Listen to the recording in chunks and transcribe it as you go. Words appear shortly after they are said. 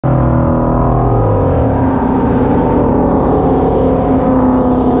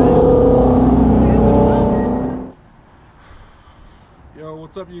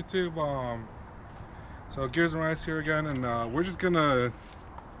YouTube? So Gears and Rice here again, and we're just gonna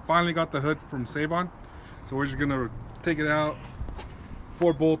finally got the hood from Seibon, so we're just gonna take it out.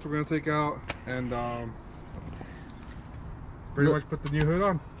 4 bolts we're gonna take out, and pretty much put the new hood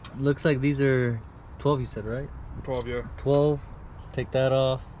on. Looks like these are 12, you said, right? 12, yeah. 12. Take that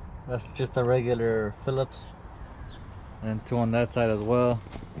off. That's just a regular Phillips, and 2 on that side as well.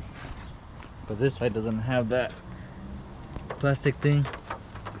 But this side doesn't have that plastic thing,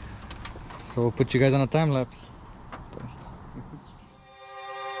 so we'll put you guys on a time lapse.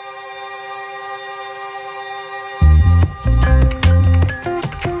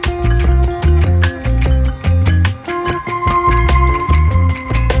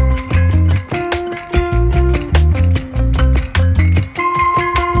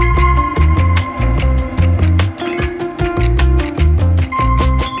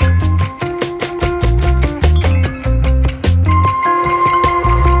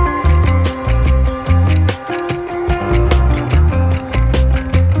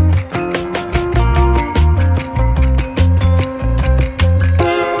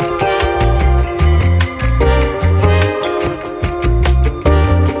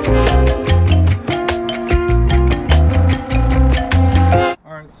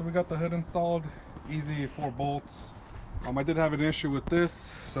 So we got the hood installed, easy 4 bolts. I did have an issue with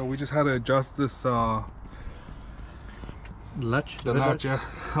this, so we just had to adjust this Latch? The latch, yeah.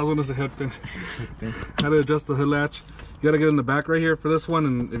 I was gonna say head pin. Had to adjust the hood latch. You gotta get in the back right here for this one,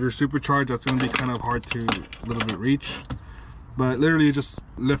 and if you're supercharged, that's gonna be kind of hard to a little bit reach. But literally you just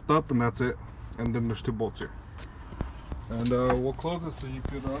lift up and that's it. And then there's 2 bolts here. And we'll close it so you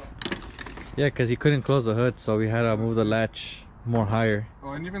could yeah, because you couldn't close the hood, so we had to move the latch more higher.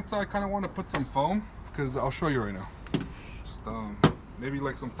 Oh, and even so, I kind of want to put some foam, because I'll show you right now. Just maybe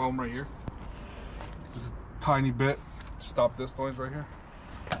like some foam right here, just a tiny bit to stop this noise right here.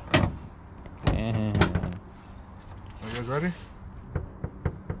 Damn. Are you guys ready?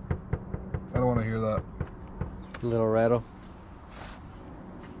 I don't want to hear that. A little rattle.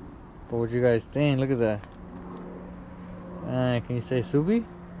 But what you guys think? Look at that. Can you say Subi?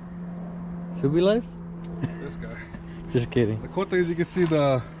 Subi life? This guy. Just kidding. The cool thing is you can see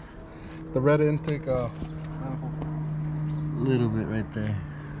the red intake manifold. A little bit right there.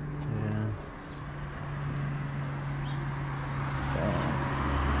 Yeah.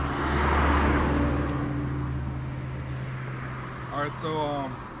 Alright, so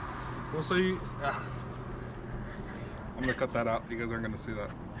we'll see you. I'm gonna cut that out. You guys aren't gonna see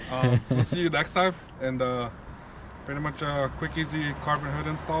that. We'll see you next time, and pretty much a quick, easy carbon hood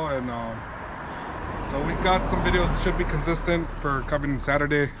install. And so we got some videos that should be consistent for coming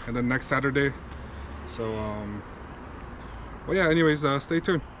Saturday and then next Saturday. So well, yeah, anyways, stay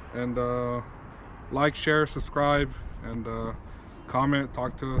tuned, and like, share, subscribe, and comment,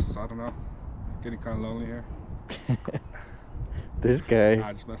 talk to us. I don't know, getting kind of lonely here. This guy.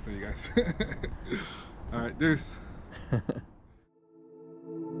 Nah, just messing with you guys. All right, deuce.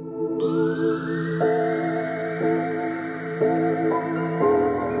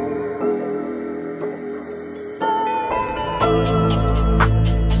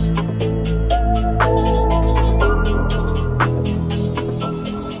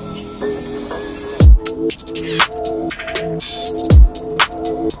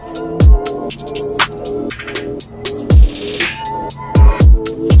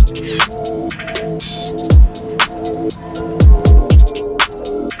 Yeah.